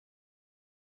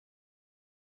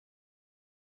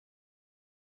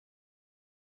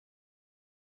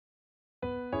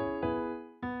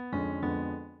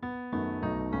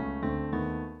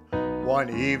One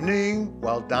evening,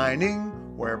 while dining,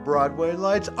 where Broadway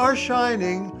lights are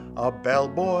shining, a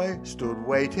bellboy stood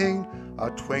waiting,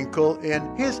 a twinkle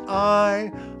in his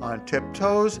eye, on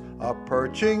tiptoes,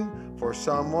 a-perching, for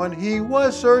someone he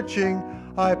was searching.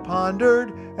 I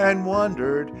pondered and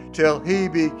wondered till he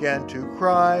began to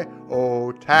cry,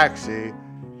 "Oh, taxi,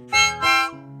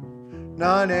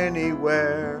 none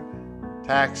anywhere,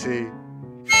 taxi,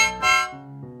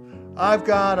 I've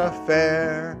got a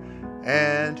fare."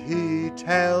 And he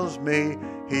tells me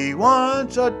he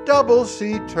wants a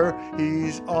double-seater.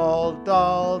 He's all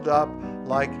dolled up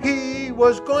like he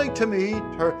was going to meet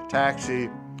her. Taxi,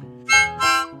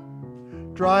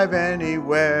 drive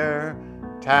anywhere,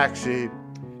 taxi,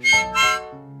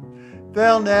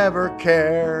 they'll never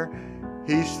care.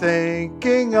 He's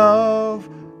thinking of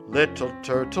little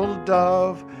turtle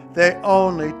dove. They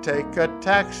only take a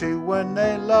taxi when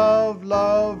they love,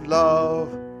 love, love.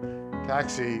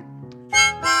 Taxi,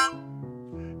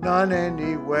 none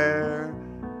anywhere,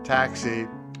 taxi,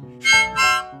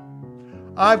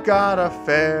 I've got a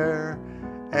fare.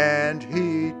 And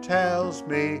he tells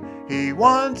me he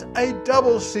wants a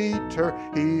double-seater.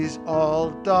 He's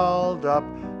all dolled up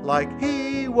like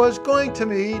he was going to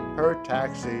meet her.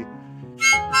 Taxi,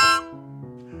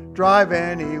 drive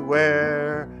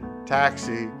anywhere,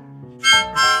 taxi,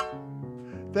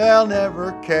 they'll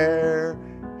never care.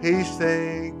 He's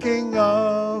thinking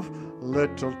of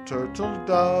little turtle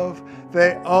dove.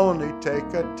 They only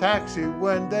take a taxi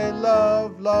when they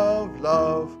love, love,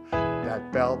 love.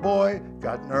 That bellboy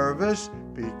got nervous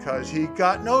because he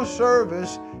got no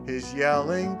service. His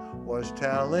yelling was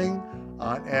telling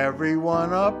on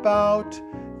everyone about.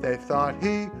 They thought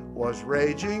he was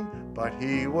raging, but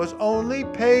he was only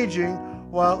paging,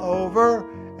 while over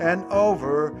and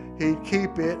over he'd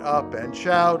keep it up and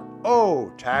shout,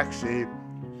 "Oh, taxi,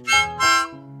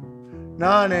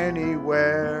 none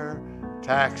anywhere,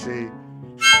 taxi,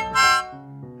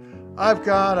 I've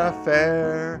got a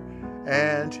fare."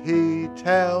 And he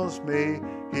tells me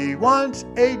he wants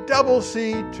a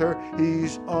double-seater.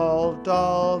 He's all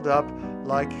dolled up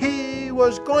like he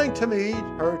was going to meet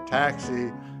her.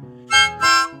 Taxi,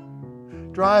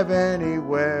 drive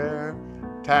anywhere,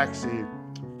 taxi,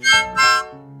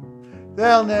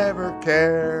 they'll never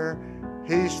care.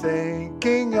 He's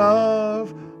thinking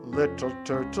of little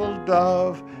turtle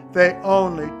dove. They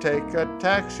only take a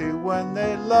taxi when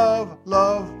they love,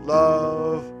 love,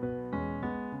 love.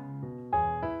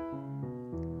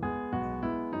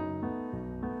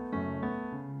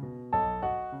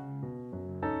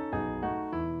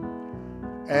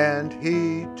 And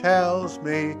he tells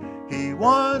me he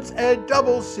wants a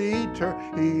double-seater.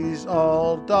 He's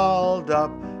all dolled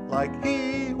up like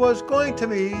he was going to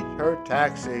meet her.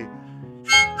 Taxi,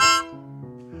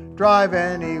 drive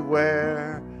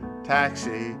anywhere,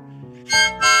 taxi,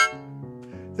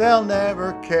 they'll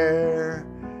never care.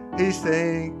 He's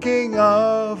thinking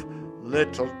of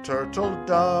little turtle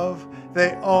dove.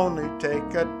 They only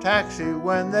take a taxi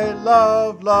when they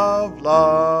love, love,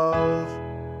 love.